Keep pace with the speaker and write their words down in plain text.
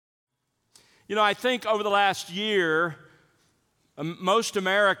I think over the last year, most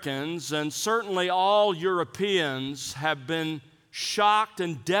Americans and certainly all Europeans have been shocked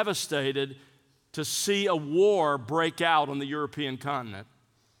and devastated to see a war break out on the European continent.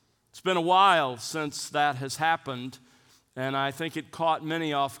 It's been a while since that has happened, and I think it caught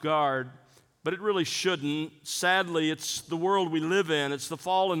many off guard, but it really shouldn't. Sadly, it's the world we live in. It's the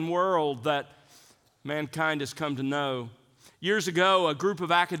fallen world that mankind has come to know. Years ago, a group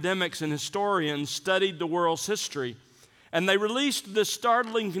of academics and historians studied the world's history, and they released this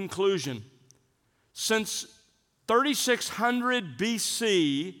startling conclusion. Since 3600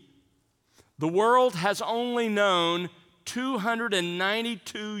 BC, the world has only known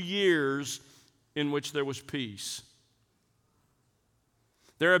 292 years in which there was peace.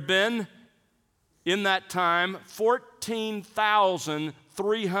 There have been, in that time,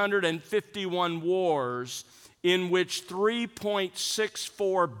 14,351 wars in which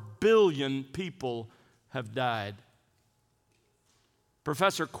 3.64 billion people have died.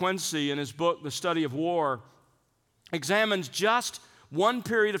 Professor Quincy, in his book, The Study of War, examines just one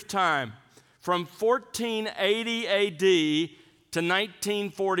period of time from 1480 AD to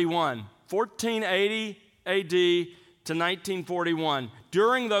 1941. 1480 AD to 1941.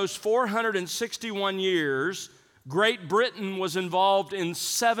 During those 461 years, Great Britain was involved in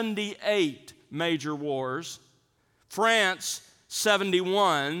 78 major wars. France,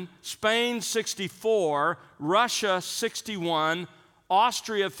 71, Spain, 64, Russia, 61,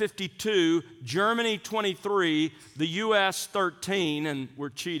 Austria, 52, Germany, 23, the U.S., 13, and we're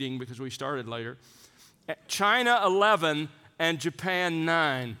cheating because we started later, China, 11, and Japan,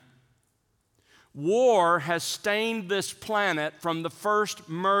 9. War has stained this planet from the first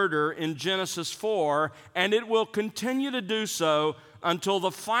murder in Genesis 4, and it will continue to do so until the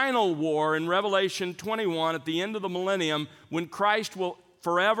final war in Revelation 21 at the end of the millennium, when Christ will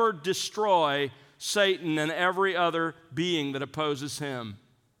forever destroy Satan and every other being that opposes him.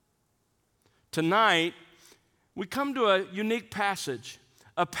 Tonight, we come to a unique passage,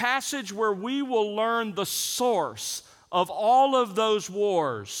 a passage where we will learn the source of all of those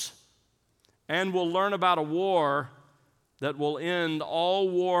wars, and we'll learn about a war that will end all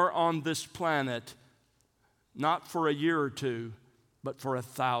war on this planet, not for a year or two, but for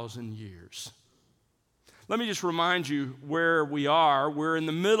 1,000 years. Let me just remind you where we are. We're in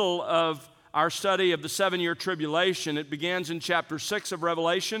the middle of our study of the 7-year tribulation. It begins in chapter 6 of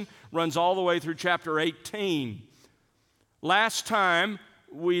Revelation, runs all the way through chapter 18. Last time,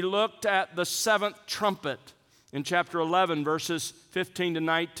 we looked at the 7th trumpet in chapter 11, verses 15 to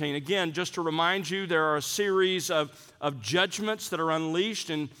 19. Again, just to remind you, there are a series of judgments that are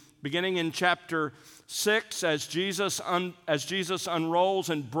unleashed, and beginning in chapter 6, as Jesus unrolls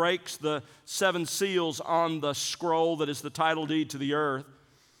and breaks the 7 seals on the scroll that is the title deed to the earth.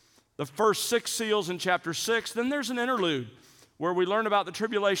 The first 6 seals in chapter 6. Then there's an interlude where we learn about the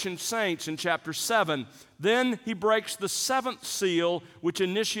tribulation saints in chapter 7. Then he breaks the 7th seal, which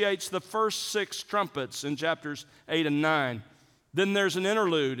initiates the first 6 trumpets in chapters 8 and 9. Then there's an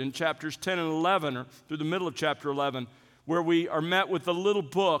interlude in chapters 10 and 11, or through the middle of chapter 11, where we are met with the little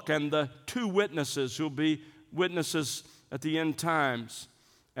book and the 2 witnesses who will be witnesses at the end times.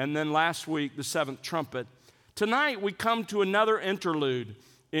 And then last week, the 7th trumpet. Tonight, we come to another interlude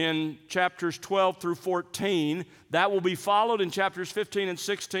in chapters 12 through 14. That will be followed in chapters 15 and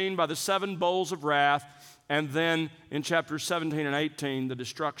 16 by the 7 bowls of wrath, and then in chapters 17 and 18, the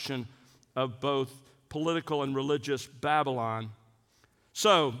destruction of both political and religious Babylon.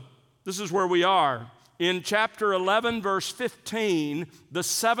 So, this is where we are. In chapter 11, verse 15, the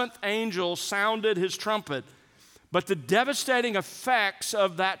 7th angel sounded his trumpet, but the devastating effects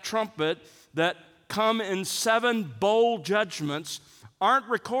of that trumpet that come in 7 bowl judgments aren't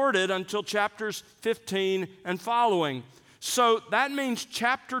recorded until chapters 15 and following. So that means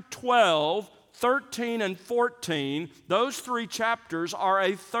chapter 12, 13, and 14, those 3 chapters are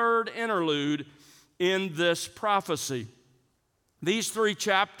a third interlude in this prophecy. These 3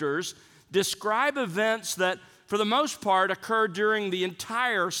 chapters describe events that, for the most part, occurred during the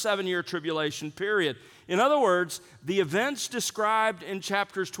entire 7-year tribulation period. In other words, the events described in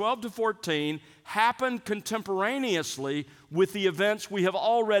chapters 12 to 14 happened contemporaneously with the events we have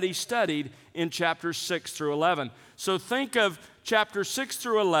already studied in chapters 6 through 11. So think of chapters 6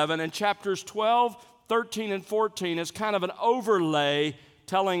 through 11 and chapters 12, 13, and 14 as kind of an overlay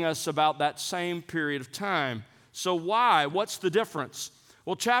telling us about that same period of time. So why? What's the difference?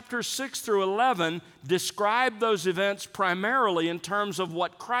 Well, chapters 6 through 11 describe those events primarily in terms of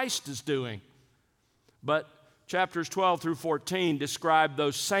what Christ is doing. But chapters 12 through 14 describe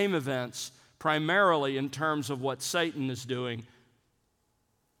those same events primarily in terms of what Satan is doing.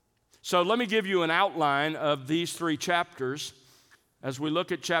 So let me give you an outline of these 3 chapters as we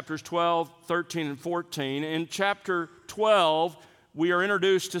look at chapters 12, 13, and 14. In chapter 12, we are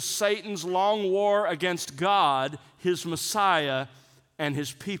introduced to Satan's long war against God, his Messiah, and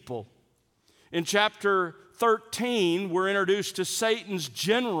his people. In chapter 13, we're introduced to Satan's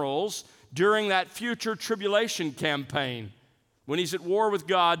generals during that future tribulation campaign. When he's at war with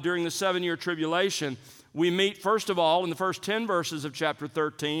God during the 7-year tribulation, we meet, first of all, in the first 10 verses of chapter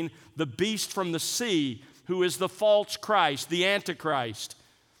 13, the beast from the sea, who is the false Christ, the Antichrist.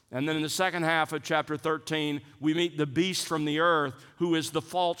 And then in the second half of chapter 13, we meet the beast from the earth, who is the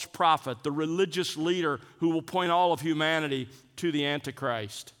false prophet, the religious leader who will point all of humanity to the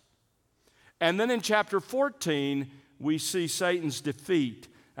Antichrist. And then in chapter 14, we see Satan's defeat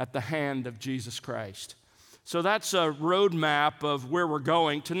at the hand of Jesus Christ. So that's a roadmap of where we're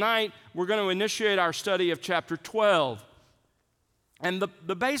going. Tonight, we're going to initiate our study of chapter 12. And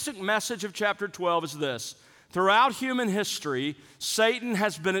the basic message of chapter 12 is this. Throughout human history, Satan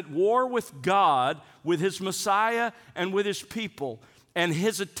has been at war with God, with his Messiah, and with his people. And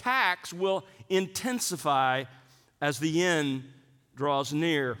his attacks will intensify as the end draws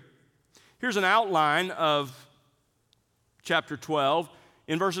near. Here's an outline of chapter 12.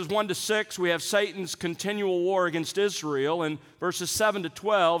 In verses 1 to 6, we have Satan's continual war against Israel. In verses 7 to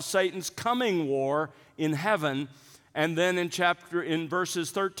 12, Satan's coming war in heaven. And then in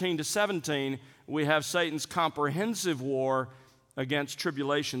verses 13 to 17, we have Satan's comprehensive war against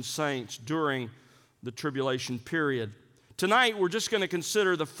tribulation saints during the tribulation period. Tonight, we're just going to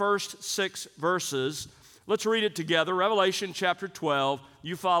consider the first 6 verses. Let's read it together. Revelation chapter 12.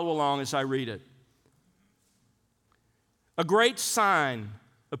 You follow along as I read it. A great sign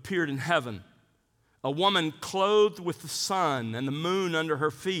appeared in heaven, a woman clothed with the sun and the moon under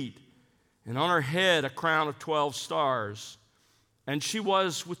her feet, and on her head a crown of 12 stars. And she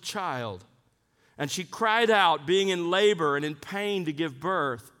was with child, and she cried out, being in labor and in pain to give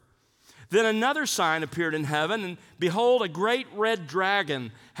birth. Then another sign appeared in heaven, and behold, a great red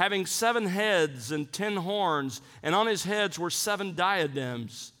dragon, having 7 heads and 10 horns, and on his heads were 7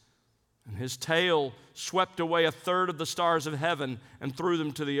 diadems. And his tail swept away 1/3 of the stars of heaven and threw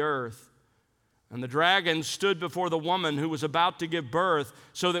them to the earth. And the dragon stood before the woman who was about to give birth,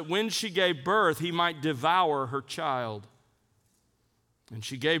 so that when she gave birth, he might devour her child. And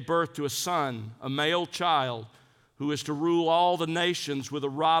she gave birth to a son, a male child, who is to rule all the nations with a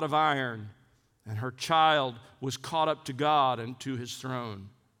rod of iron. And her child was caught up to God and to his throne.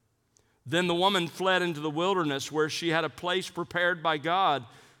 Then the woman fled into the wilderness, where she had a place prepared by God,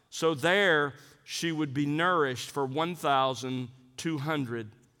 so there she would be nourished for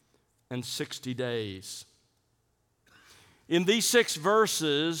 1,260 days. In these 6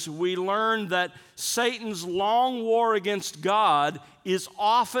 verses, we learn that Satan's long war against God is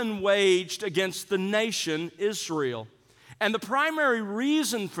often waged against the nation Israel. And the primary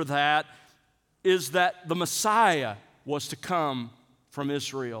reason for that is that the Messiah was to come from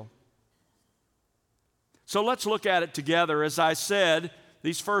Israel. So let's look at it together. As I said,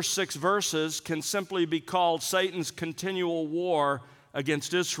 these first 6 verses can simply be called Satan's continual war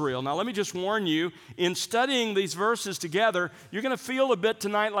against Israel. Now, let me just warn you, in studying these verses together, you're going to feel a bit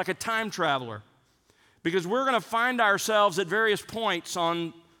tonight like a time traveler, because we're going to find ourselves at various points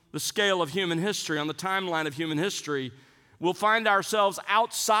on the scale of human history, on the timeline of human history. We'll find ourselves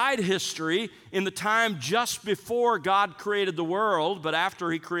outside history in the time just before God created the world, but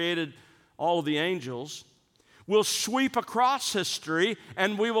after he created all of the angels. We'll sweep across history,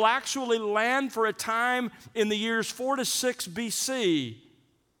 and we will actually land for a time in the years 4 to 6 BC.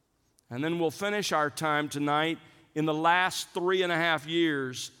 And then we'll finish our time tonight in the last 3.5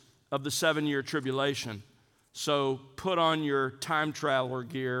 years of the 7-year tribulation. So put on your time traveler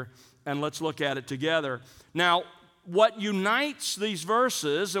gear, and let's look at it together. Now, what unites these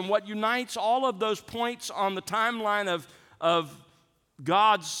verses and what unites all of those points on the timeline of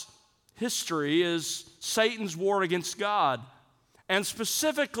God's history is Satan's war against God, and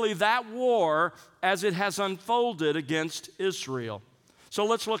specifically that war as it has unfolded against Israel. So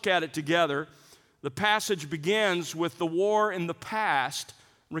let's look at it together. The passage begins with the war in the past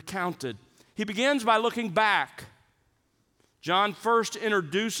recounted. He begins by looking back. John first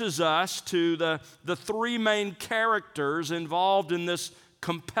introduces us to the 3 main characters involved in this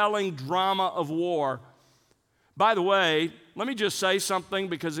compelling drama of war. By the way, let me just say something,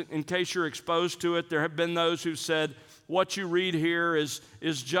 because in case you're exposed to it, there have been those who said what you read here is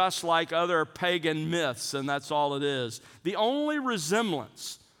just like other pagan myths, and that's all it is. The only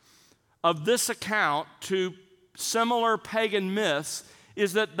resemblance of this account to similar pagan myths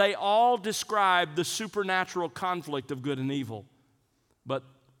is that they all describe the supernatural conflict of good and evil. But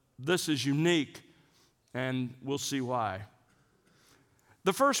this is unique, and we'll see why.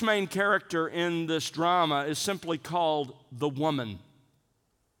 The first main character in this drama is simply called the woman.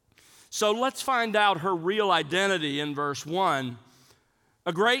 So let's find out her real identity in verse 1.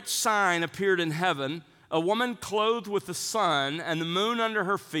 A great sign appeared in heaven, a woman clothed with the sun and the moon under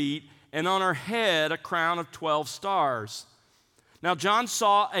her feet, and on her head a crown of 12 stars. Now John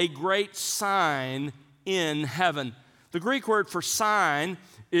saw a great sign in heaven. The Greek word for sign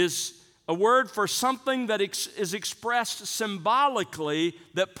is a word for something that is expressed symbolically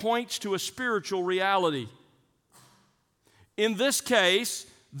that points to a spiritual reality. In this case,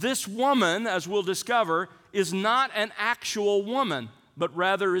 this woman, as we'll discover, is not an actual woman, but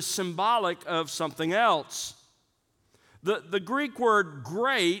rather is symbolic of something else. The Greek word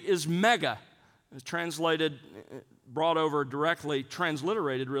great is mega, translated, brought over directly,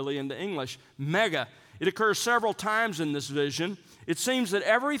 transliterated really into English, mega. It occurs several times in this vision. It seems that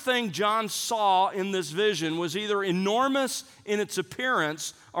everything John saw in this vision was either enormous in its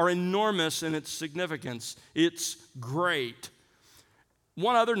appearance or enormous in its significance. It's great.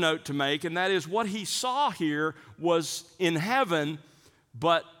 One other note to make, and that is what he saw here was in heaven,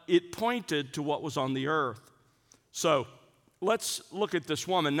 but it pointed to what was on the earth. So let's look at this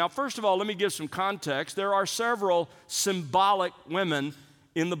woman. Now, first of all, let me give some context. There are several symbolic women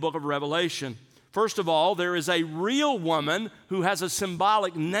in the book of Revelation. First of all, there is a real woman who has a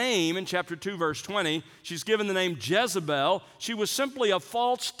symbolic name in chapter 2, verse 20. She's given the name Jezebel. She was simply a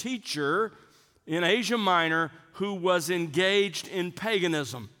false teacher in Asia Minor who was engaged in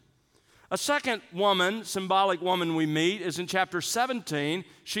paganism. A second woman, symbolic woman we meet, is in chapter 17.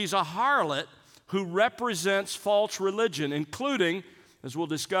 She's a harlot who represents false religion, including, as we'll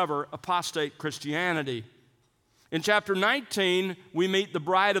discover, apostate Christianity. In chapter 19, we meet the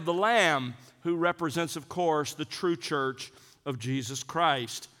bride of the Lamb, who represents, of course, the true church of Jesus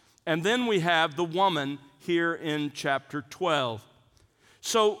Christ. And then we have the woman here in chapter 12.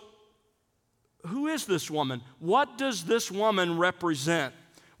 So, who is this woman? What does this woman represent?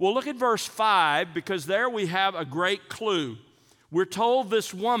 Well, look at verse 5, because there we have a great clue. We're told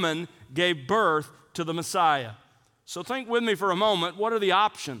this woman gave birth to the Messiah. So think with me for a moment. What are the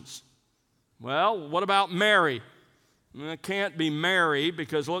options? Well, what about Mary? It can't be Mary,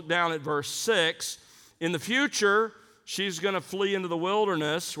 because look down at verse 6. In the future, she's going to flee into the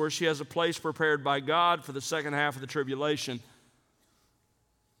wilderness where she has a place prepared by God for the second half of the tribulation.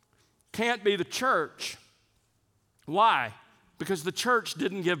 Can't be the church. Why? Because the church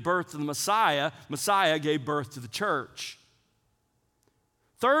didn't give birth to the Messiah. Messiah gave birth to the church.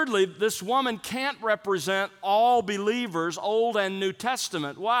 Thirdly, this woman can't represent all believers, Old and New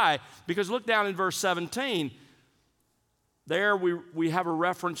Testament. Why? Because look down in verse 17. There we have a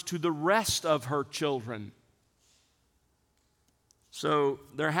reference to the rest of her children. So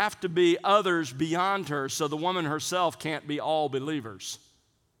there have to be others beyond her, so the woman herself can't be all believers.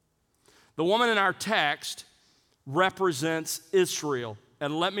 The woman in our text represents Israel,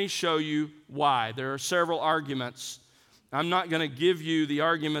 and let me show you why. There are several arguments. I'm not going to give you the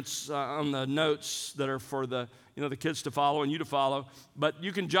arguments on the notes that are for the kids to follow and you to follow, but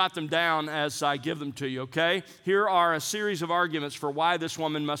you can jot them down as I give them to you, okay? Here are a series of arguments for why this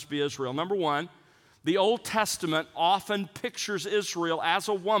woman must be Israel. Number one, the Old Testament often pictures Israel as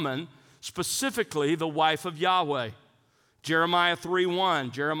a woman, specifically the wife of Yahweh. Jeremiah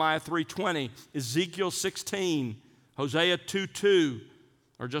 3:1, Jeremiah 3:20, Ezekiel 16, Hosea 2:2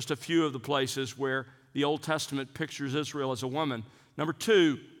 are just a few of the places where the Old Testament pictures Israel as a woman. Number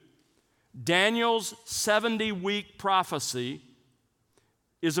two, Daniel's 70-week prophecy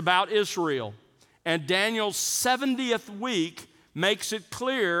is about Israel. And Daniel's 70th week makes it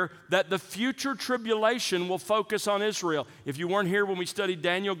clear that the future tribulation will focus on Israel. If you weren't here when we studied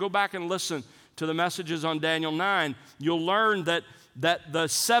Daniel, go back and listen to the messages on Daniel 9. You'll learn that the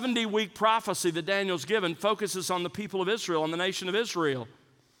 70-week prophecy that Daniel's given focuses on the people of Israel, on the nation of Israel.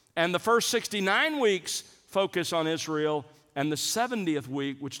 And the first 69 weeks focus on Israel, and the 70th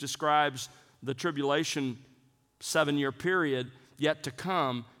week, which describes the tribulation 7-year period yet to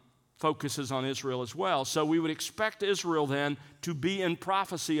come, focuses on Israel as well. So we would expect Israel then to be in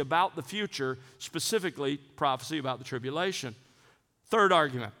prophecy about the future, specifically prophecy about the tribulation. Third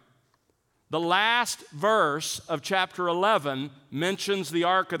argument. The last verse of chapter 11 mentions the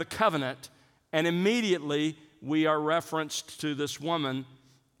Ark of the Covenant, and immediately we are referenced to this woman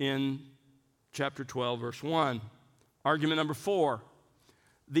in chapter 12, verse 1. Argument number 4.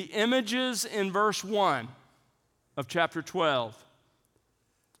 The images in verse 1 of chapter 12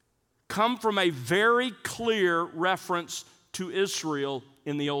 come from a very clear reference to Israel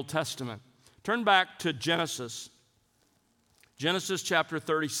in the Old Testament. Turn back to Genesis Genesis chapter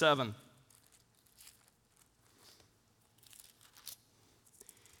 37.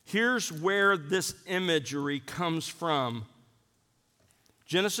 Here's where this imagery comes from.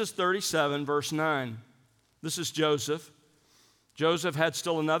 Genesis 37, verse 9. This is Joseph. Joseph had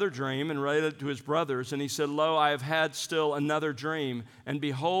still another dream and related it to his brothers, and he said, Lo, I have had still another dream, and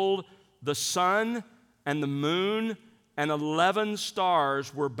behold, the sun and the moon and 11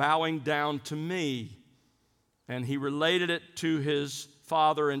 stars were bowing down to me. And he related it to his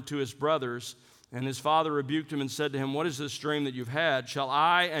father and to his brothers. And his father rebuked him and said to him, What is this dream that you've had? Shall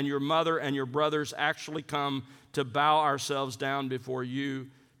I and your mother and your brothers actually come to bow ourselves down before you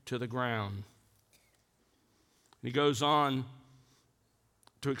to the ground? He goes on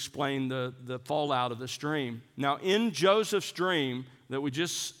to explain the fallout of this dream. Now, in Joseph's dream that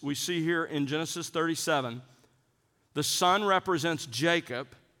we see here in Genesis 37, the sun represents Jacob,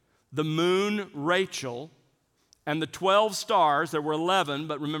 the moon Rachel, and the 12 stars. There were 11,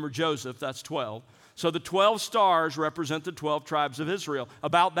 but remember Joseph, that's 12. So the 12 stars represent the 12 tribes of Israel.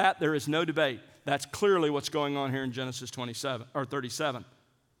 About that, there is no debate. That's clearly what's going on here in Genesis 27 or 37.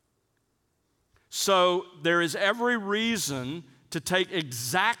 So there is every reason to take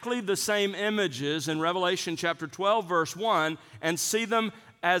exactly the same images in Revelation chapter 12, verse 1, and see them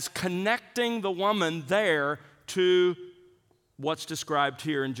as connecting the woman there to what's described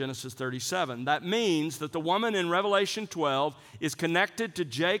here in Genesis 37. That means that the woman in Revelation 12 is connected to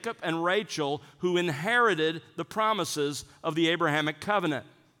Jacob and Rachel, who inherited the promises of the Abrahamic covenant.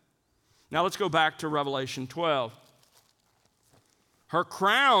 Now let's go back to Revelation 12. Her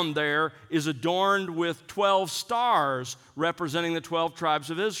crown there is adorned with 12 stars representing the 12 tribes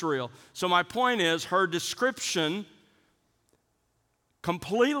of Israel. So my point is, her description,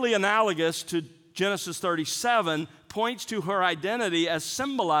 completely analogous to Genesis 37, points to her identity as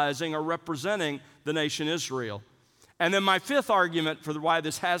symbolizing or representing the nation Israel. And then my fifth argument for why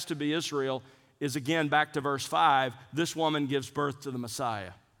this has to be Israel is, again, back to verse 5, this woman gives birth to the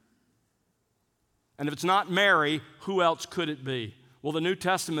Messiah. And if it's not Mary, who else could it be? Well, the New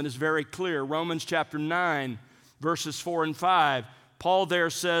Testament is very clear. Romans chapter 9, verses 4 and 5. Paul there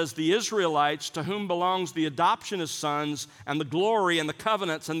says, the Israelites to whom belongs the adoption as sons and the glory and the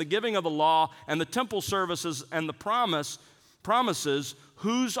covenants and the giving of the law and the temple services and the promises,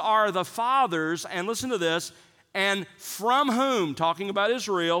 whose are the fathers, and listen to this, and from whom, talking about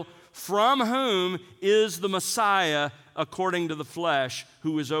Israel, from whom is the Messiah according to the flesh,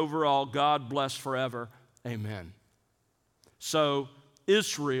 who is over all, God blessed forever. Amen. So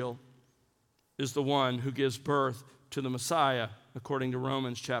Israel is the one who gives birth to the Messiah, according to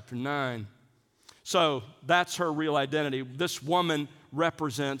Romans chapter 9. So that's her real identity. This woman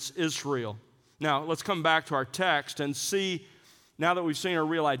represents Israel. Now, let's come back to our text and see, now that we've seen her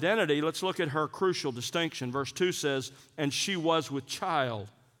real identity, let's look at her crucial distinction. Verse 2 says, and she was with child.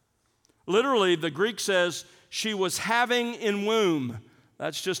 Literally, the Greek says, she was having in womb.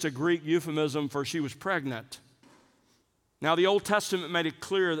 That's just a Greek euphemism for she was pregnant. Now, the Old Testament made it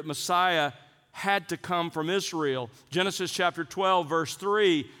clear that Messiah had to come from Israel. Genesis chapter 12, verse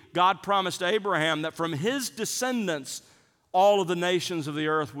 3, God promised Abraham that from his descendants, all of the nations of the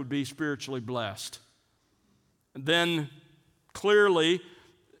earth would be spiritually blessed. And then, clearly,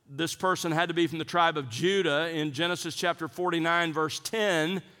 this person had to be from the tribe of Judah. In Genesis chapter 49, verse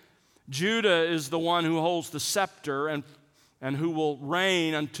 10, Judah is the one who holds the scepter and who will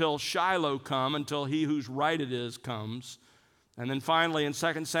reign until Shiloh come, until he whose right it is comes. And then finally, in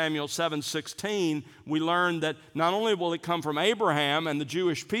 2 Samuel 7:16, we learn that not only will it come from Abraham and the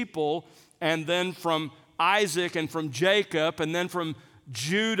Jewish people, and then from Isaac and from Jacob, and then from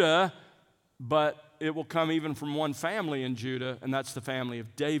Judah, but it will come even from one family in Judah, and that's the family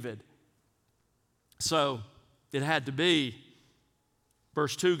of David. So it had to be.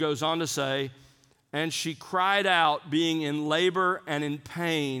 Verse 2 goes on to say, and she cried out, being in labor and in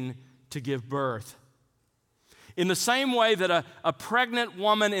pain to give birth. In the same way that a pregnant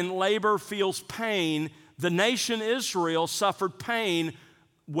woman in labor feels pain, the nation Israel suffered pain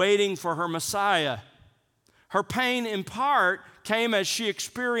waiting for her Messiah. Her pain, in part, came as she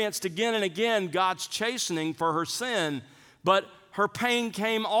experienced again and again God's chastening for her sin, but her pain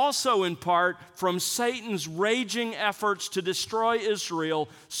came also in part from Satan's raging efforts to destroy Israel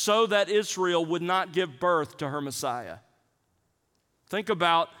so that Israel would not give birth to her Messiah. Think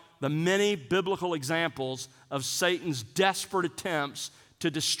about the many biblical examples of Satan's desperate attempts to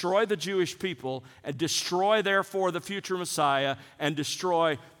destroy the Jewish people and destroy, therefore, the future Messiah and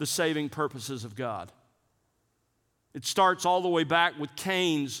destroy the saving purposes of God. It starts all the way back with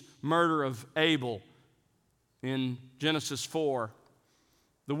Cain's murder of Abel in Genesis 4.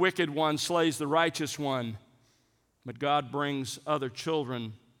 The wicked one slays the righteous one. but God brings other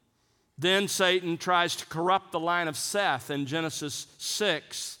children. Then Satan tries to corrupt the line of Seth in Genesis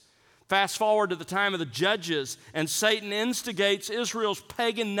 6. Fast forward to the time of the Judges, and Satan instigates Israel's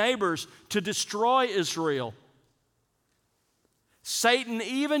pagan neighbors to destroy Israel. Satan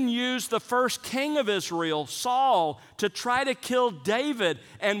even used the first king of Israel, Saul, to try to kill David,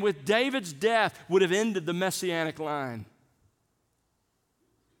 and with David's death would have ended the messianic line.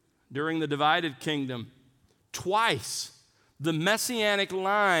 During the divided kingdom, twice the messianic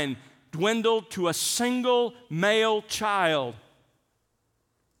line dwindled to a single male child.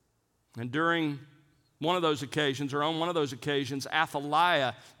 And during one of those occasions, or on one of those occasions,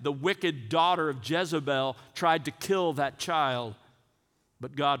 Athaliah, the wicked daughter of Jezebel, tried to kill that child,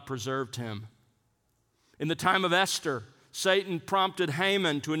 but God preserved him. In the time of Esther, Satan prompted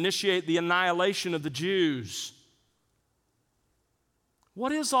Haman to initiate the annihilation of the Jews.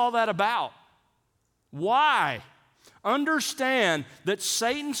 What is all that about? Why? Understand that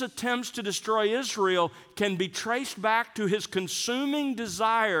Satan's attempts to destroy Israel can be traced back to his consuming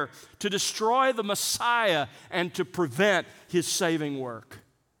desire to destroy the Messiah and to prevent his saving work.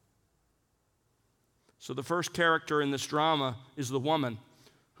 So the first character in this drama is the woman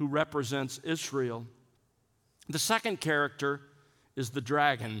who represents Israel. The second character is the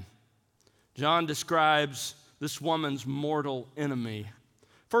dragon. John describes this woman's mortal enemy.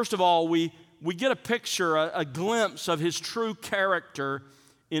 First of all, we get a picture, a glimpse of his true character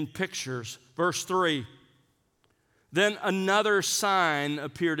in pictures. Verse 3, then another sign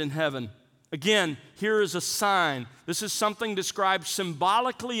appeared in heaven. Again, here is a sign. This is something described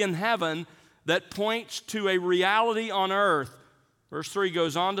symbolically in heaven that points to a reality on earth. Verse 3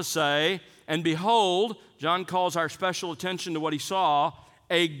 goes on to say, and behold, John calls our special attention to what he saw,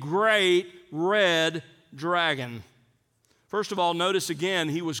 a great red dragon. First of all, notice again,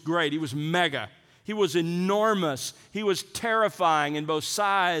 he was great. He was mega. He was enormous. He was terrifying in both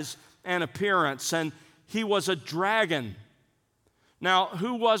size and appearance, and he was a dragon. Now,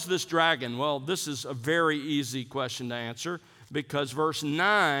 who was this dragon? Well, this is a very easy question to answer because verse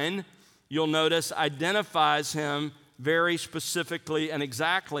 9, you'll notice, identifies him very specifically and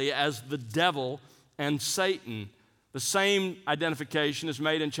exactly as the devil and Satan. The same identification is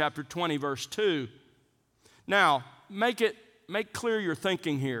made in chapter 20, verse 2. Now, make clear your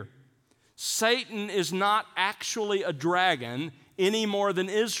thinking here. Satan is not actually a dragon any more than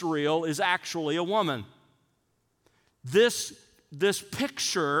Israel is actually a woman. This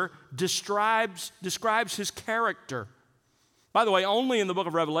picture describes his character. By the way, only in the book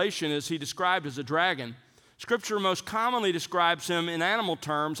of Revelation is he described as a dragon. Scripture most commonly describes him in animal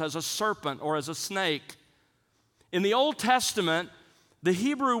terms as a serpent or as a snake. In the Old Testament, the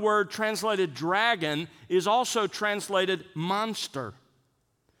Hebrew word translated dragon is also translated monster.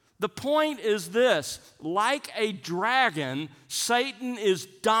 The point is this: like a dragon, Satan is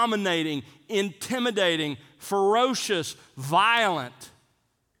dominating, intimidating, ferocious, violent.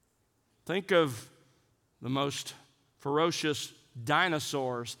 Think of the most ferocious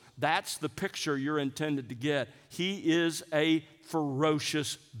dinosaurs. That's the picture you're intended to get. He is a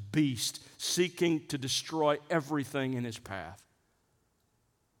ferocious beast seeking to destroy everything in his path.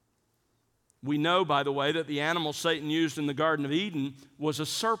 We know, by the way, that the animal Satan used in the Garden of Eden was a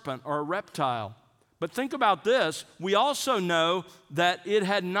serpent or a reptile. But think about this. We also know that it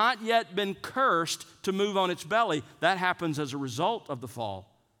had not yet been cursed to move on its belly. That happens as a result of the fall.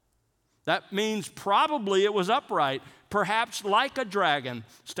 That means probably it was upright, perhaps like a dragon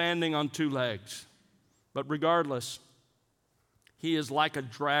standing on two legs. But regardless, he is like a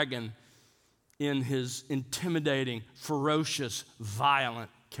dragon in his intimidating, ferocious,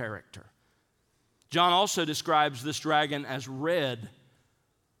 violent character. John also describes this dragon as red.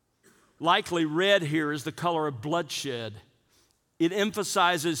 Likely red here is the color of bloodshed. It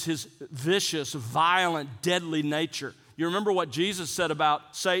emphasizes his vicious, violent, deadly nature. You remember what Jesus said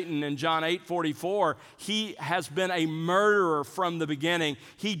about Satan in John 8:44. He has been a murderer from the beginning.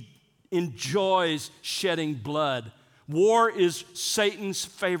 He enjoys shedding blood. War is Satan's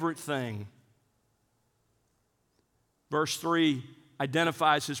favorite thing. Verse 3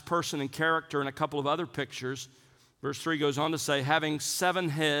 identifies his person and character in a couple of other pictures. Verse 3 goes on to say, having 7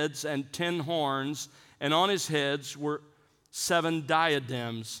 heads and 10 horns, and on his heads were 7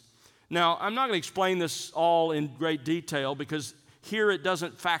 diadems. Now, I'm not going to explain this all in great detail because here it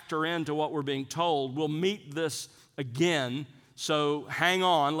doesn't factor into what we're being told. We'll meet this again, so hang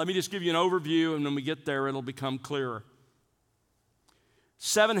on. Let me just give you an overview, and when we get there, it'll become clearer.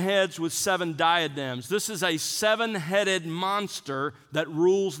 7 heads with 7 diadems. This is a 7-headed monster that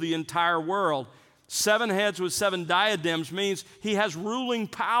rules the entire world. 7 heads with 7 diadems means he has ruling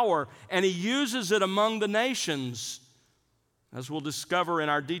power, and he uses it among the nations. As we'll discover in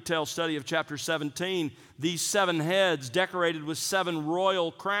our detailed study of chapter 17, these 7 heads, decorated with 7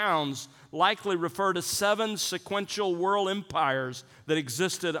 royal crowns, likely refer to 7 sequential world empires that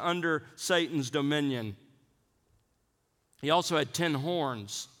existed under Satan's dominion. He also had 10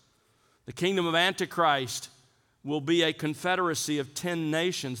 horns. The kingdom of Antichrist will be a confederacy of 10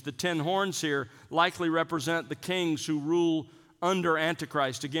 nations. The 10 horns here likely represent the kings who rule under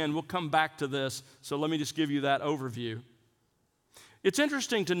Antichrist. Again, we'll come back to this, so let me just give you that overview. It's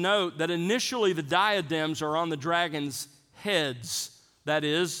interesting to note that initially the diadems are on the dragon's heads. That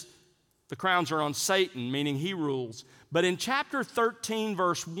is, the crowns are on Satan, meaning he rules. But in chapter 13,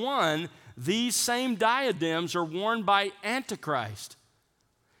 verse 1, these same diadems are worn by Antichrist.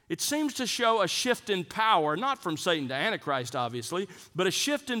 It seems to show a shift in power, not from Satan to Antichrist, obviously, but a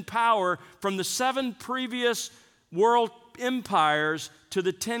shift in power from the 7 previous world empires to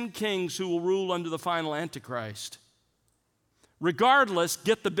the 10 kings who will rule under the final Antichrist. Regardless,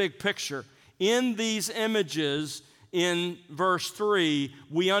 get the big picture. In these images, in verse 3,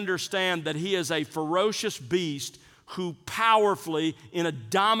 we understand that he is a ferocious beast who powerfully, in a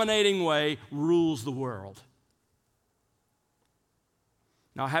dominating way, rules the world.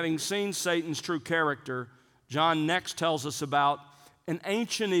 Now, having seen Satan's true character, John next tells us about an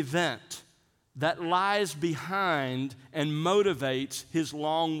ancient event that lies behind and motivates his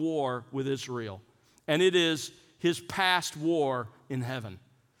long war with Israel. And it is his past war in heaven.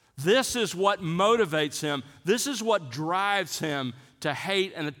 This is what motivates him. This is what drives him to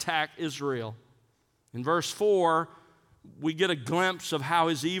hate and attack Israel. In verse 4, we get a glimpse of how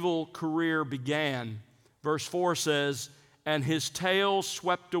his evil career began. Verse 4 says, "And his tail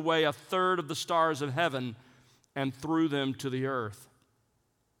swept away 1/3 of the stars of heaven and threw them to the earth."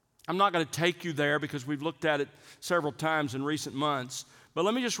 I'm not going to take you there because we've looked at it several times in recent months. But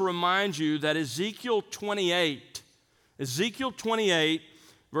let me just remind you that Ezekiel 28,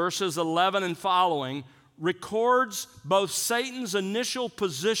 verses 11 and following, records both Satan's initial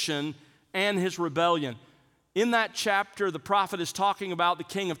position and his rebellion. In that chapter, the prophet is talking about the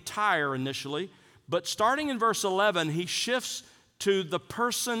king of Tyre initially, but starting in verse 11, he shifts to the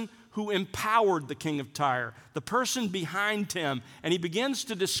person who empowered the king of Tyre, the person behind him, and he begins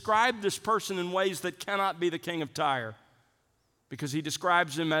to describe this person in ways that cannot be the king of Tyre, because he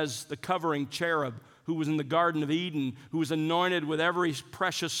describes him as the covering cherub who was in the Garden of Eden, who was anointed with every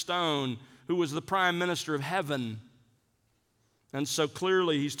precious stone, who was the prime minister of heaven. And so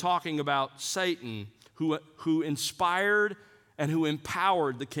clearly he's talking about Satan, who inspired and who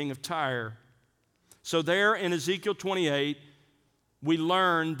empowered the king of Tyre. So there in Ezekiel 28, we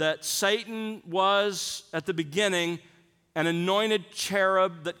learn that Satan was, at the beginning, an anointed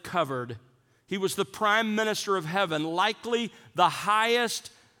cherub that covered. He was the prime minister of heaven, likely the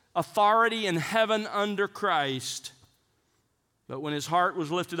highest authority in heaven under Christ. But when his heart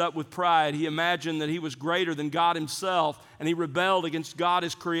was lifted up with pride, he imagined that he was greater than God himself, and he rebelled against God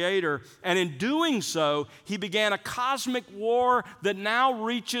as creator. And in doing so, he began a cosmic war that now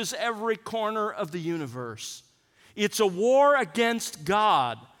reaches every corner of the universe. It's a war against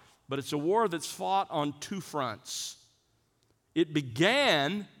God, but it's a war that's fought on 2 fronts. It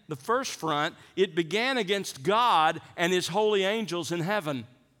began, the first front, it began against God and his holy angels in heaven.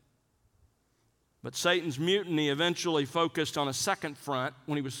 But Satan's mutiny eventually focused on a second front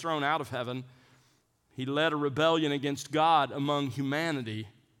when he was thrown out of heaven. He led a rebellion against God among humanity,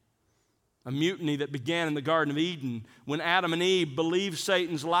 a mutiny that began in the Garden of Eden when Adam and Eve believed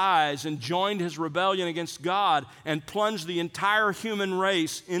Satan's lies and joined his rebellion against God and plunged the entire human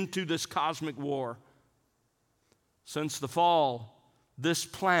race into this cosmic war. Since the fall, this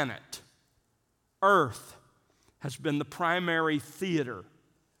planet, Earth, has been the primary theater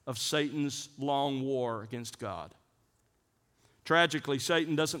of Satan's long war against God. Tragically,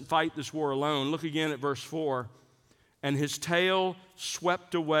 Satan doesn't fight this war alone. Look again at verse 4. "And his tail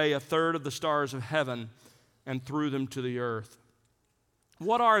swept away 1/3 of the stars of heaven and threw them to the earth."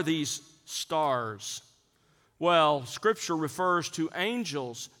 What are these stars? Well, Scripture refers to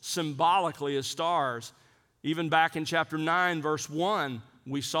angels symbolically as stars. Even back in chapter 9, verse 1,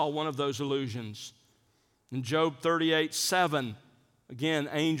 we saw one of those allusions. In Job 38:7, again,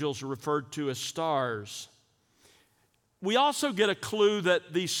 angels are referred to as stars. We also get a clue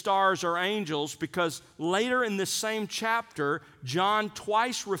that these stars are angels because later in this same chapter, John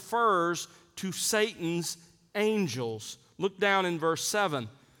twice refers to Satan's angels. Look down in verse 7.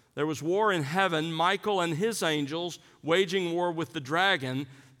 "There was war in heaven, Michael and his angels waging war with the dragon.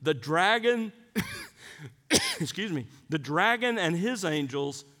 The dragon, the dragon and his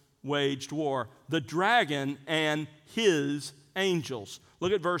angels waged war. The dragon and his angels.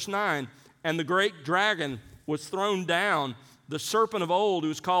 Look at verse 9. And the great dragon was thrown down, the serpent of old,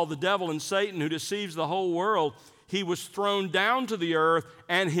 who is called the devil and Satan, who deceives the whole world. He was thrown down to the earth,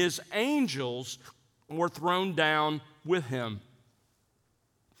 and his angels were thrown down with him.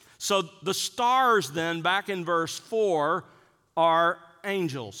 So the stars then, back in verse 4, are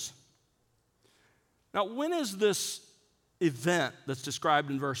angels. Now, when is this event that's described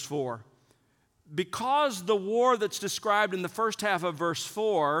in verse 4? Because the war that's described in the first half of verse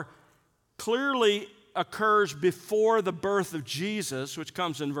 4 clearly occurs before the birth of Jesus, which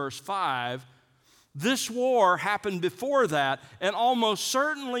comes in verse 5, this war happened before that, and almost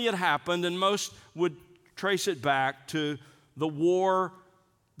certainly it happened, and most would trace it back to the war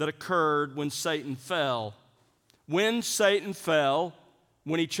that occurred when Satan fell. When Satan fell,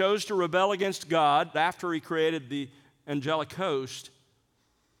 when he chose to rebel against God after he created the angelic host,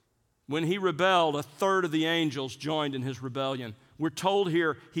 when he rebelled, a third of the angels joined in his rebellion. We're told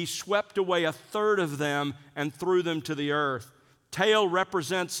here he swept away a third of them and threw them to the earth. Tail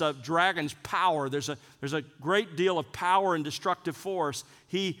represents a dragon's power. There's a great deal of power and destructive force.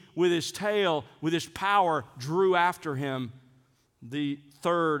 He, with his tail, with his power, drew after him the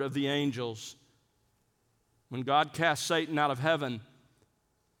third of the angels. When God cast Satan out of heaven,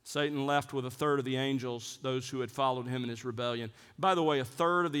 Satan left with a third of the angels, those who had followed him in his rebellion. By the way, a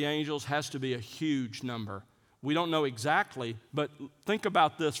third of the angels has to be a huge number. We don't know exactly, but think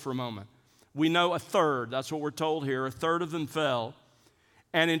about this for a moment. We know a third. That's what we're told here. A third of them fell.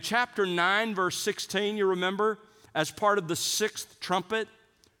 And in chapter 9, verse 16, you remember, as part of the sixth trumpet,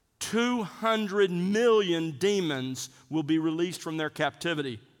 200 million demons will be released from their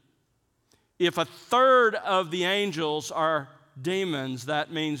captivity. If a third of the angels are demons,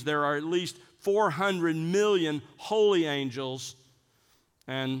 that means there are at least 400 million holy angels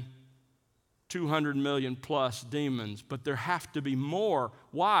and 200 million plus demons. But there have to be more.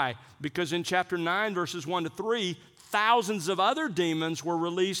 Why? Because in chapter 9, verses 1 to 3, thousands of other demons were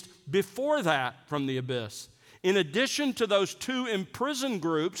released before that from the abyss. In addition to those two imprisoned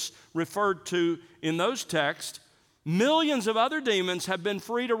groups referred to in those texts, millions of other demons have been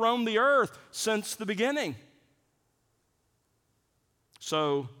free to roam the earth since the beginning.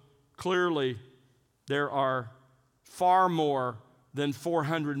 So clearly, there are far more than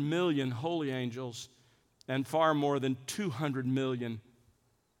 400 million holy angels and far more than 200 million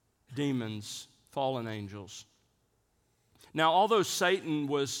demons, fallen angels. Now, although Satan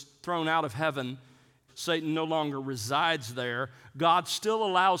was thrown out of heaven, Satan no longer resides there, God still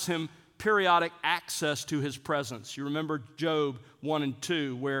allows him periodic access to his presence. You remember Job 1 and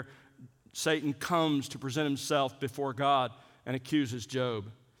 2, where Satan comes to present himself before God and accuses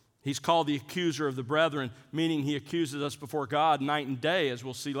Job. He's called the accuser of the brethren, meaning he accuses us before God night and day, as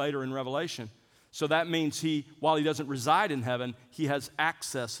we'll see later in Revelation. So that means while he doesn't reside in heaven, he has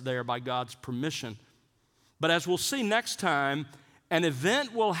access there by God's permission. But as we'll see next time, an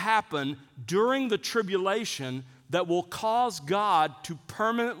event will happen during the tribulation that will cause God to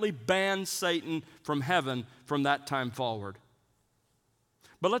permanently ban Satan from heaven from that time forward.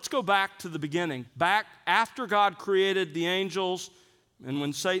 But let's go back to the beginning. Back after God created the angels and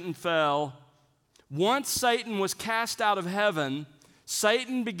when Satan fell, once Satan was cast out of heaven,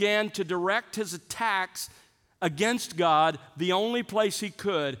 Satan began to direct his attacks against God the only place he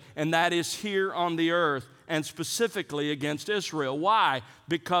could, and that is here on the earth, and specifically against Israel. Why?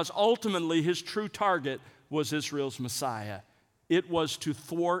 Because ultimately his true target was Israel's Messiah. It was to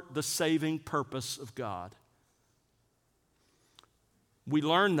thwart the saving purpose of God. We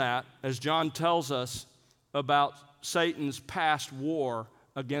learn that, as John tells us, about Satan's past war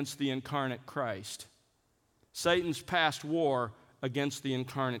against the incarnate Christ. Satan's past war against the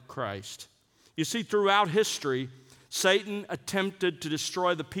incarnate Christ. You see, throughout history, Satan attempted to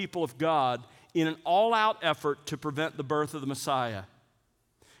destroy the people of God in an all-out effort to prevent the birth of the Messiah.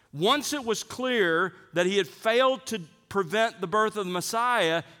 Once it was clear that he had failed to prevent the birth of the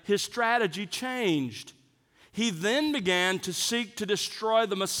Messiah, his strategy changed. He then began to seek to destroy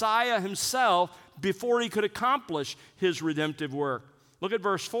the Messiah himself before he could accomplish his redemptive work. Look at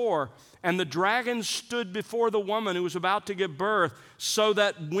verse 4. And the dragon stood before the woman who was about to give birth, so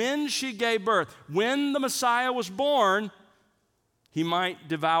that when she gave birth, when the Messiah was born, he might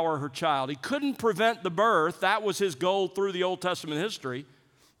devour her child. He couldn't prevent the birth. That was his goal through the Old Testament history.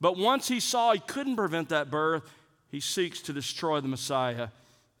 But once he saw he couldn't prevent that birth, he seeks to destroy the Messiah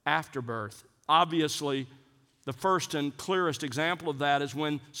after birth. Obviously, the first and clearest example of that is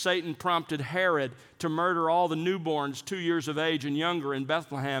when Satan prompted Herod to murder all the newborns 2 years of age and younger in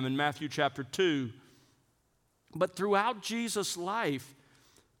Bethlehem in Matthew chapter 2. But throughout Jesus' life,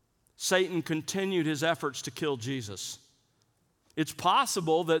 Satan continued his efforts to kill Jesus. It's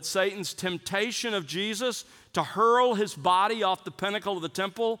possible that Satan's temptation of Jesus to hurl his body off the pinnacle of the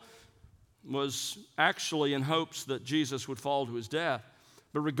temple was actually in hopes that Jesus would fall to his death.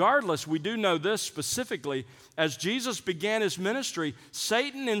 But regardless, we do know this specifically. As Jesus began his ministry,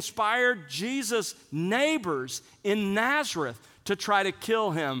 Satan inspired Jesus' neighbors in Nazareth to try to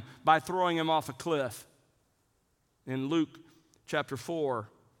kill him by throwing him off a cliff. In Luke chapter 4,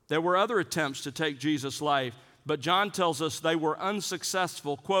 there were other attempts to take Jesus' life, but John tells us they were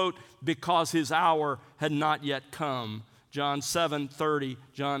unsuccessful, quote, because his hour had not yet come. John 7:30,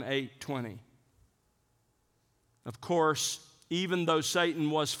 John 8:20. Of course, even though Satan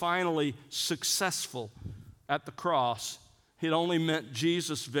was finally successful at the cross, it only meant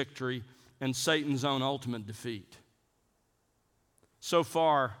Jesus' victory and Satan's own ultimate defeat. So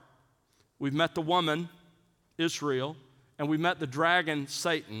far, we've met the woman, Israel, and we've met the dragon,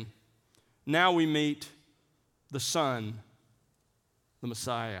 Satan. Now we meet the Son, the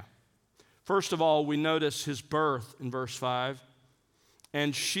Messiah. First of all, we notice his birth in verse 5.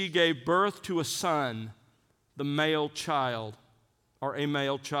 And she gave birth to a son, the male child, or a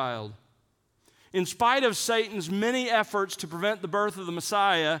male child. In spite of Satan's many efforts to prevent the birth of the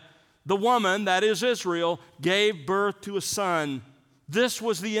Messiah, the woman, that is Israel, gave birth to a son. This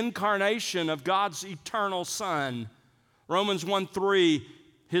was the incarnation of God's eternal Son. Romans 1:3,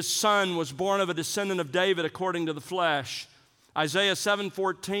 his son was born of a descendant of David according to the flesh. Isaiah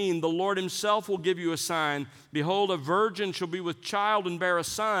 7:14, the Lord himself will give you a sign. Behold, a virgin shall be with child and bear a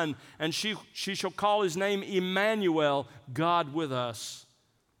son, and she shall call his name Emmanuel, God with us.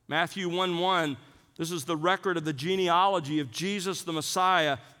 Matthew 1:1, this is the record of the genealogy of Jesus the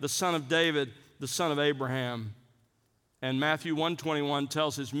Messiah, the son of David, the son of Abraham. And Matthew 1:21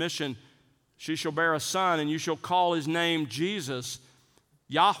 tells his mission, she shall bear a son, and you shall call his name Jesus.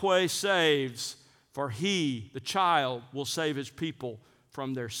 Yahweh saves, for he, the child, will save his people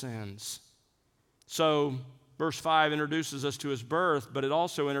from their sins. So, verse 5 introduces us to his birth, but it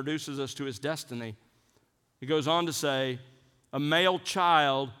also introduces us to his destiny. It goes on to say, a male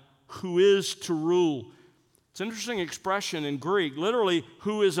child who is to rule. It's an interesting expression in Greek, literally,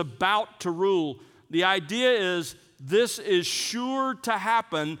 who is about to rule. The idea is this is sure to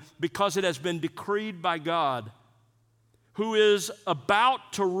happen because it has been decreed by God, who is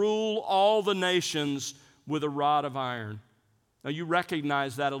about to rule all the nations with a rod of iron. Now you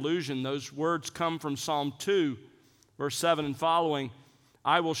recognize that allusion. Those words come from Psalm 2, verse 7 and following.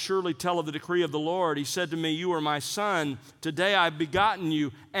 I will surely tell of the decree of the Lord. He said to me, you are my son. Today I have begotten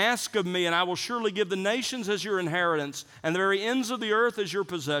you. Ask of me, and I will surely give the nations as your inheritance, and the very ends of the earth as your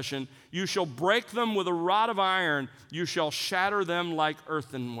possession. You shall break them with a rod of iron. You shall shatter them like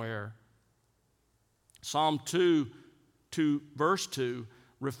earthenware. Psalm 2, verse 2,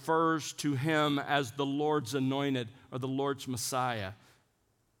 refers to him as the Lord's anointed or the Lord's Messiah.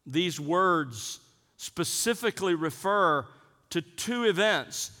 These words specifically refer to two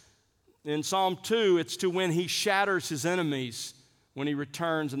events. In Psalm 2, it's to when he shatters his enemies, when he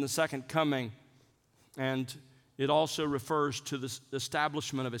returns in the second coming. And it also refers to the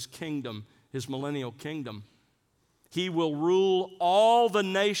establishment of his kingdom, his millennial kingdom. He will rule all the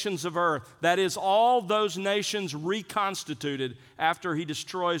nations of earth. That is, all those nations reconstituted after he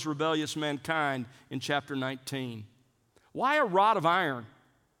destroys rebellious mankind in chapter 19. Why a rod of iron?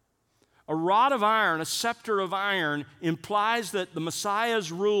 A rod of iron, a scepter of iron, implies that the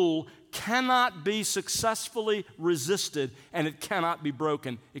Messiah's rule cannot be successfully resisted, and it cannot be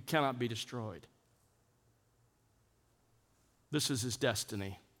broken. It cannot be destroyed. This is his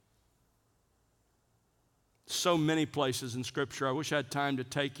destiny. So many places in Scripture. I wish I had time to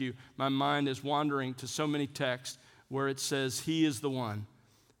take you. My mind is wandering to so many texts where it says he is the one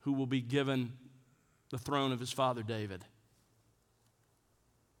who will be given the throne of his father David.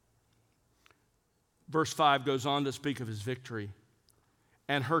 Verse 5 goes on to speak of his victory.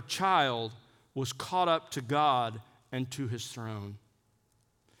 And her child was caught up to God and to his throne.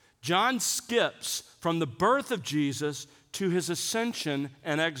 John skips from the birth of Jesus to his ascension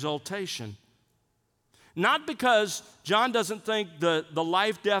and exaltation. Not because John doesn't think the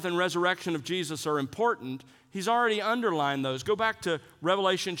life, death, and resurrection of Jesus are important. He's already underlined those. Go back to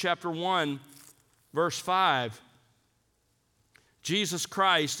Revelation chapter 1, verse 5. Jesus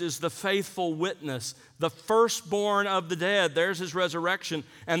Christ is the faithful witness, the firstborn of the dead. There's his resurrection.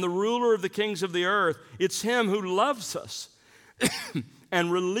 And the ruler of the kings of the earth. It's him who loves us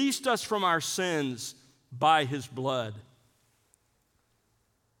and released us from our sins by his blood.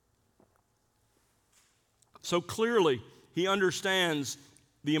 So clearly, he understands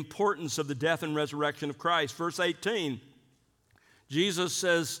the importance of the death and resurrection of Christ. Verse 18, Jesus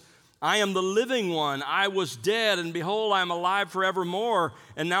says, I am the living one. I was dead, and behold, I am alive forevermore,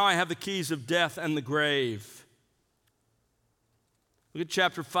 and now I have the keys of death and the grave. Look at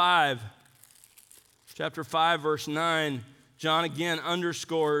chapter 5. Chapter 5, verse 9. John again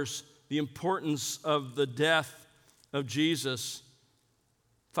underscores the importance of the death of Jesus.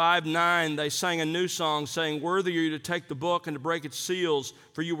 5:9, they sang a new song saying, "Worthy are you to take the book and to break its seals,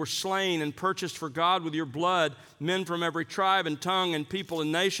 for you were slain and purchased for God with your blood men from every tribe and tongue and people and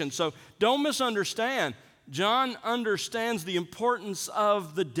nation." So don't misunderstand. John understands the importance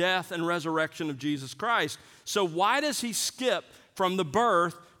of the death and resurrection of Jesus Christ. So why does he skip from the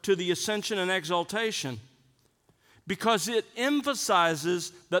birth to the ascension and exaltation? Because it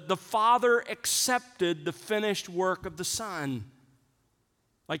emphasizes that the Father accepted the finished work of the Son.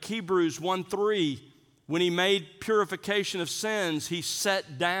 Like Hebrews 1:3, when he made purification of sins, he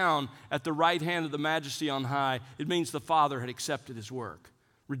sat down at the right hand of the Majesty on high. It means the Father had accepted his work.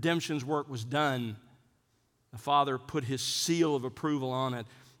 Redemption's work was done. The Father put his seal of approval on it.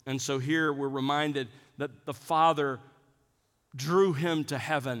 And so here we're reminded that the Father drew him to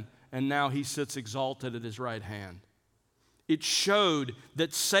heaven, and now he sits exalted at his right hand. It showed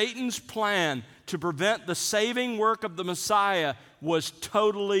that Satan's plan to prevent the saving work of the Messiah was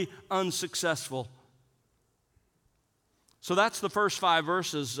totally unsuccessful. So that's the first 5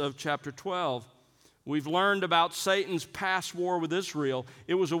 verses of chapter 12. We've learned about Satan's past war with Israel.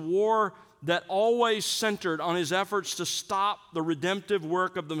 It was a war that always centered on his efforts to stop the redemptive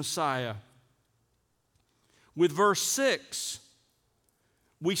work of the Messiah. With verse 6,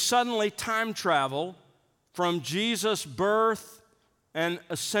 we suddenly time travel from Jesus' birth and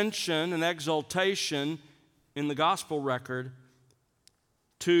ascension and exaltation in the gospel record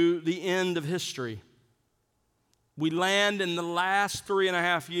to the end of history. We land in the last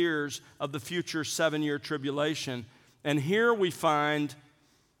 3.5 years of the future 7-year tribulation. And here we find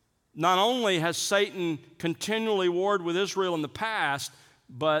not only has Satan continually warred with Israel in the past,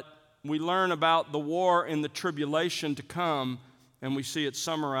 but we learn about the war in the tribulation to come, and we see it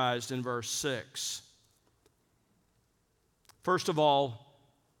summarized in verse 6. First of all,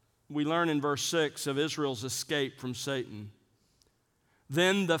 we learn in verse 6 of Israel's escape from Satan.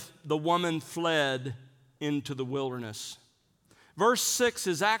 Then the woman fled into the wilderness. Verse 6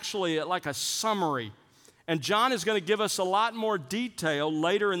 is actually like a summary, and John is going to give us a lot more detail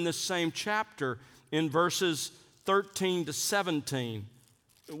later in this same chapter in verses 13 to 17.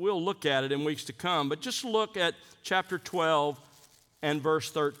 We'll look at it in weeks to come, but just look at chapter 12 and verse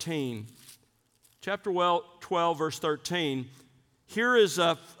 13. Chapter 12, verse 13. Here is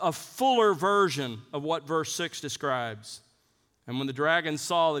a fuller version of what verse 6 describes. And when the dragon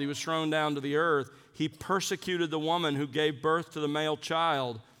saw that he was thrown down to the earth, he persecuted the woman who gave birth to the male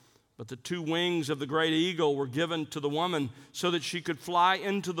child. But the 2 wings of the great eagle were given to the woman so that she could fly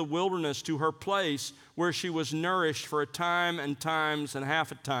into the wilderness to her place where she was nourished for a time and times and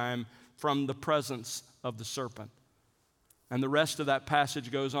half a time from the presence of the serpent. And the rest of that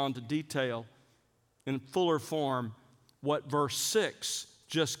passage goes on to detail in fuller form what verse 6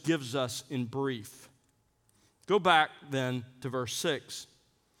 just gives us in brief. Go back then to verse 6.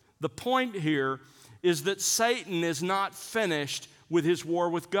 The point here is that Satan is not finished with his war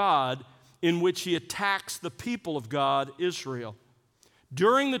with God, in which he attacks the people of God, Israel.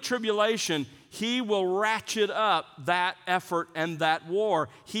 During the tribulation, he will ratchet up that effort and that war.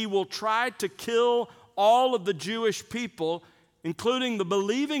 He will try to kill all of the Jewish people, including the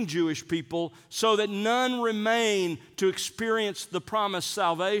believing Jewish people, so that none remain to experience the promised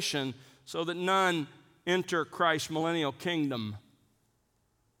salvation, so that none enter Christ's millennial kingdom.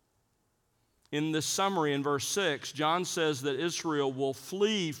 In this summary in verse 6, John says that Israel will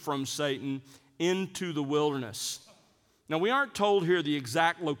flee from Satan into the wilderness. Now, we aren't told here the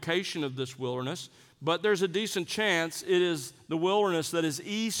exact location of this wilderness, but there's a decent chance it is the wilderness that is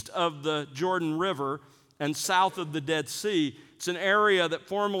east of the Jordan River and south of the Dead Sea. It's an area that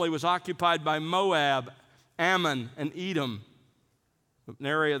formerly was occupied by Moab, Ammon, and Edom, an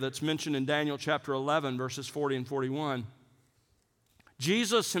area that's mentioned in Daniel chapter 11, verses 40 and 41.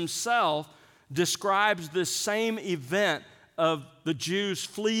 Jesus himself describes this same event of the Jews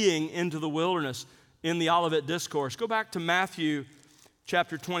fleeing into the wilderness in the Olivet Discourse. Go back to Matthew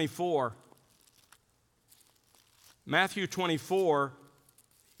chapter 24. Matthew 24,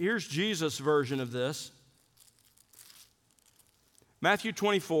 here's Jesus' version of this. Matthew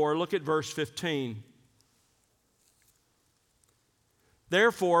 24, look at verse 15.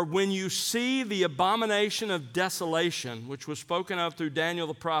 Therefore, when you see the abomination of desolation, which was spoken of through Daniel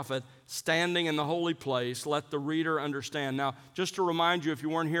the prophet, standing in the holy place, let the reader understand. Now, just to remind you, if you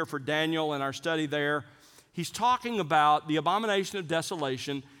weren't here for Daniel and our study there, he's talking about the abomination of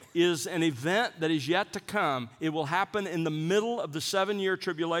desolation is an event that is yet to come. It will happen in the middle of the 7-year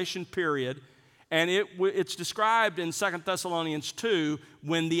tribulation period, and it's described in 2 Thessalonians 2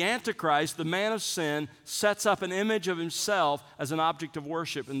 when the Antichrist, the man of sin, sets up an image of himself as an object of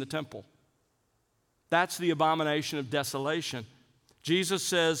worship in the temple. That's the abomination of desolation. Jesus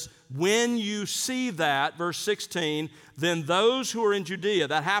says, when you see that, verse 16, then those who are in Judea,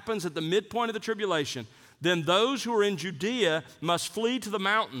 that happens at the midpoint of the tribulation, then those who are in Judea must flee to the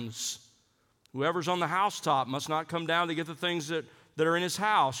mountains. Whoever's on the housetop must not come down to get the things that are in his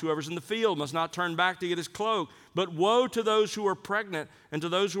house. Whoever's in the field must not turn back to get his cloak. But woe to those who are pregnant and to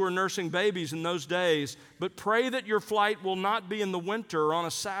those who are nursing babies in those days. But pray that your flight will not be in the winter or on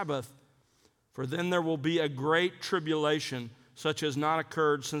a Sabbath, for then there will be a great tribulation, such as not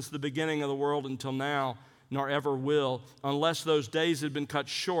occurred since the beginning of the world until now, nor ever will. Unless those days had been cut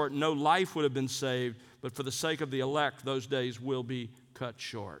short, no life would have been saved, but for the sake of the elect, those days will be cut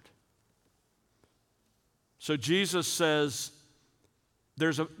short. So Jesus says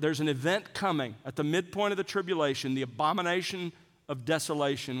there's an event coming at the midpoint of the tribulation, the abomination of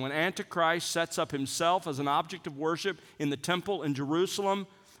desolation, when Antichrist sets up himself as an object of worship in the temple in Jerusalem.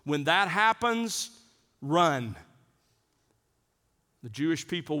 When that happens, run. The Jewish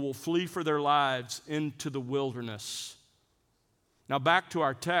people will flee for their lives into the wilderness. Now back to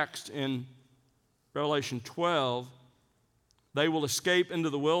our text in Revelation 12, they will escape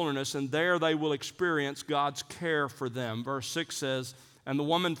into the wilderness, and there they will experience God's care for them. Verse 6 says, and the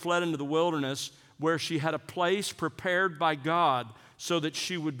woman fled into the wilderness, where she had a place prepared by God so that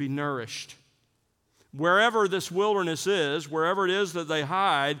she would be nourished. Wherever this wilderness is, wherever it is that they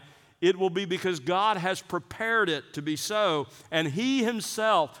hide, it will be because God has prepared it to be so, and He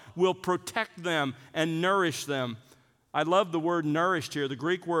Himself will protect them and nourish them. I love the word nourished here. The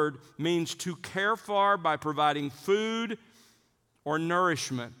Greek word means to care for by providing food or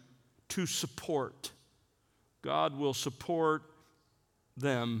nourishment, to support. God will support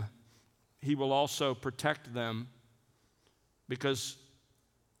them. He will also protect them because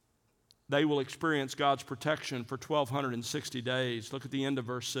they will experience God's protection for 1,260 days. Look at the end of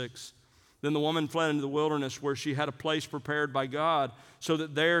verse 6. Then the woman fled into the wilderness, where she had a place prepared by God, so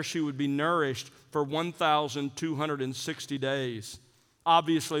that there she would be nourished for 1,260 days.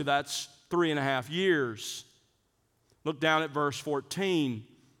 Obviously, that's 3.5 years. Look down at verse 14.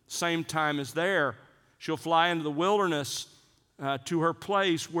 Same time as there. She'll fly into the wilderness to her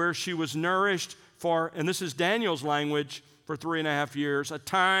place where she was nourished for, and this is Daniel's language, for 3.5 years, a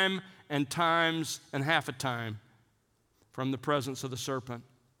time and times and half a time from the presence of the serpent.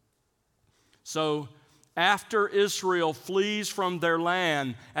 So after Israel flees from their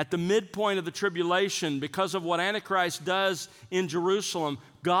land at the midpoint of the tribulation because of what Antichrist does in Jerusalem,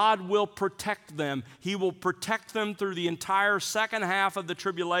 God will protect them. He will protect them through the entire second half of the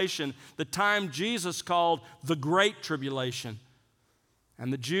tribulation, the time Jesus called the Great Tribulation.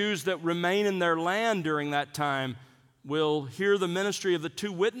 And the Jews that remain in their land during that time will hear the ministry of the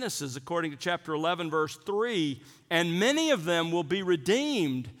two witnesses, according to chapter 11, verse 3, and many of them will be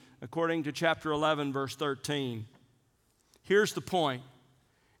redeemed, according to chapter 11, verse 13. Here's the point.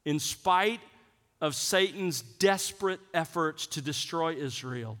 In spite of Satan's desperate efforts to destroy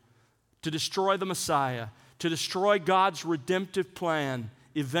Israel, to destroy the Messiah, to destroy God's redemptive plan,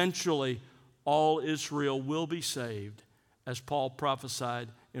 eventually all Israel will be saved, as Paul prophesied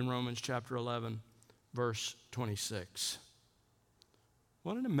in Romans chapter 11, verse 26.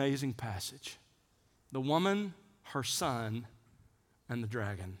 What an amazing passage. The woman, her son, and the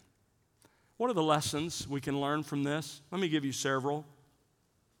dragon. What are the lessons we can learn from this? Let me give you several.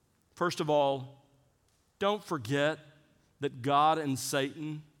 First of all, don't forget that God and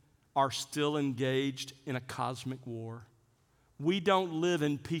Satan are still engaged in a cosmic war. We don't live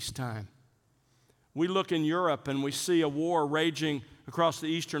in peacetime. We look in Europe and we see a war raging across the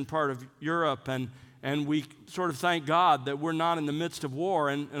eastern part of Europe, and we sort of thank God that we're not in the midst of war,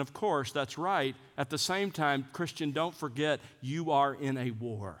 and of course, that's right. At the same time, Christian, don't forget, you are in a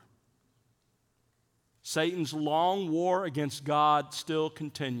war. Satan's long war against God still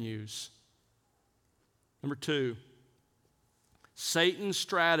continues. Number two, Satan's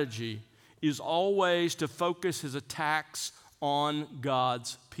strategy is always to focus his attacks on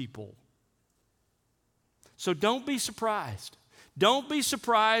God's people. So don't be surprised. Don't be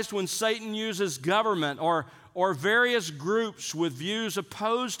surprised when Satan uses government or various groups with views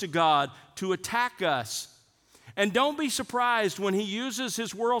opposed to God to attack us. And don't be surprised when he uses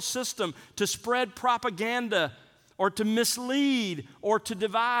his world system to spread propaganda or to mislead or to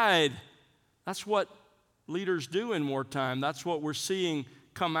divide. That's what leaders do in wartime. That's what we're seeing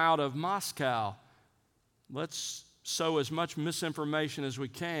come out of Moscow. Let's sow as much misinformation as we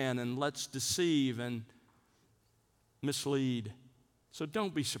can, and let's deceive and mislead. So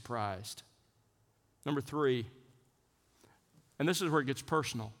don't be surprised. Number 3, and this is where it gets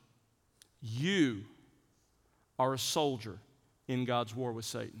personal. You are a soldier in God's war with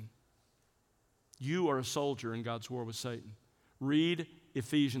Satan. You are a soldier in God's war with Satan. Read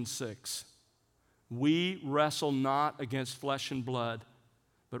Ephesians 6. We wrestle not against flesh and blood,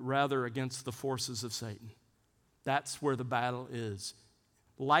 but rather against the forces of Satan. That's where the battle is.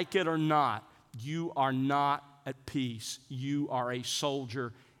 Like it or not, you are not at peace. You are a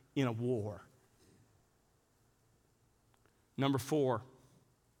soldier in a war. Number 4,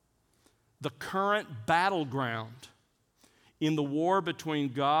 the current battleground in the war between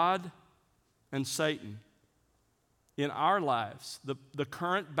God and Satan in our lives, the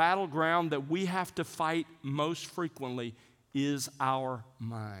current battleground that we have to fight most frequently is our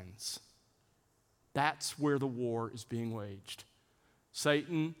minds. That's where the war is being waged.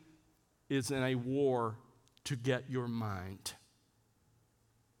 Satan is in a war to get your mind.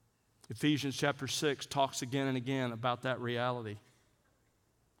 Ephesians chapter 6 talks again and again about that reality.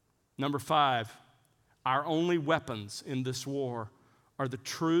 Number 5, our only weapons in this war are the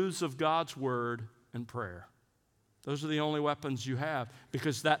truths of God's word and prayer. Those are the only weapons you have.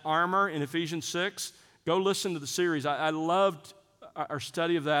 Because that armor in Ephesians 6, go listen to the series. I loved our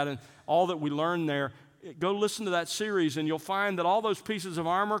study of that and all that we learned there. Go listen to that series and you'll find that all those pieces of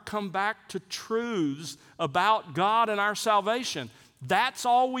armor come back to truths about God and our salvation. That's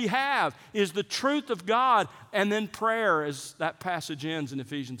all we have is the truth of God and then prayer, as that passage ends in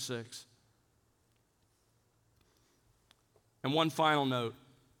Ephesians 6. And one final note,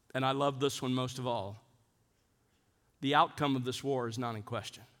 and I love this one most of all. The outcome of this war is not in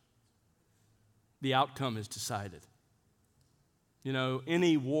question. The outcome is decided. You know,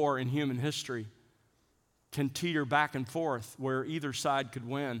 any war in human history can teeter back and forth where either side could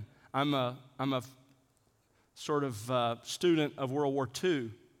win. I'm a sort of student of World War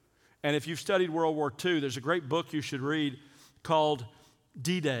II. And if you've studied World War II, there's a great book you should read called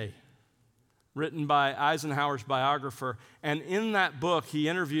D-Day, written by Eisenhower's biographer. And in that book, he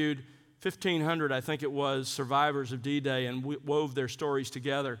interviewed 1,500, I think it was, survivors of D-Day and wove their stories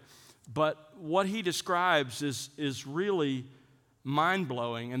together. But what he describes is really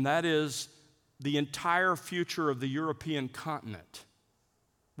mind-blowing, and that is the entire future of the European continent,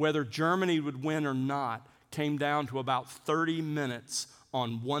 whether Germany would win or not, came down to about 30 minutes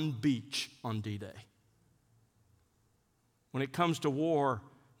on one beach on D-Day. When it comes to war,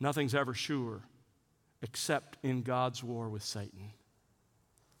 nothing's ever sure except in God's war with Satan.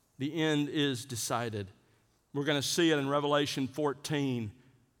 The end is decided. We're going to see it in Revelation 14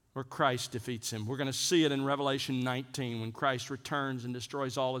 where Christ defeats him. We're going to see it in Revelation 19 when Christ returns and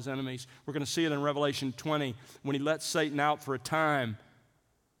destroys all his enemies. We're going to see it in Revelation 20 when he lets Satan out for a time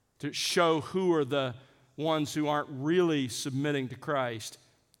to show who are the ones who aren't really submitting to Christ,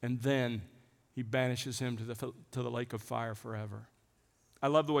 and then he banishes him to the lake of fire forever. I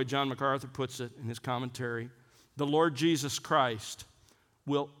love the way John MacArthur puts it in his commentary. The Lord Jesus Christ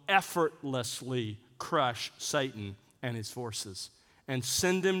will effortlessly crush Satan and his forces and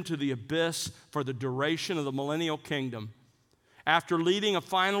send him to the abyss for the duration of the millennial kingdom. After leading a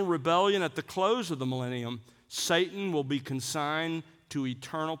final rebellion at the close of the millennium, Satan will be consigned to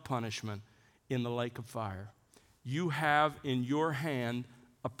eternal punishment in the lake of fire. You have in your hand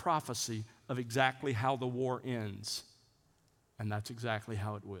a prophecy of exactly how the war ends, and that's exactly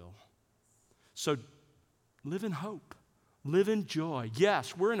how it will. So live in hope. Live in joy.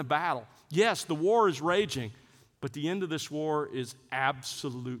 Yes, we're in a battle. Yes, the war is raging, but the end of this war is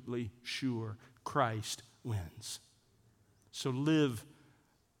absolutely sure. Christ wins. So live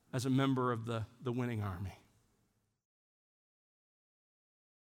as a member of the winning army.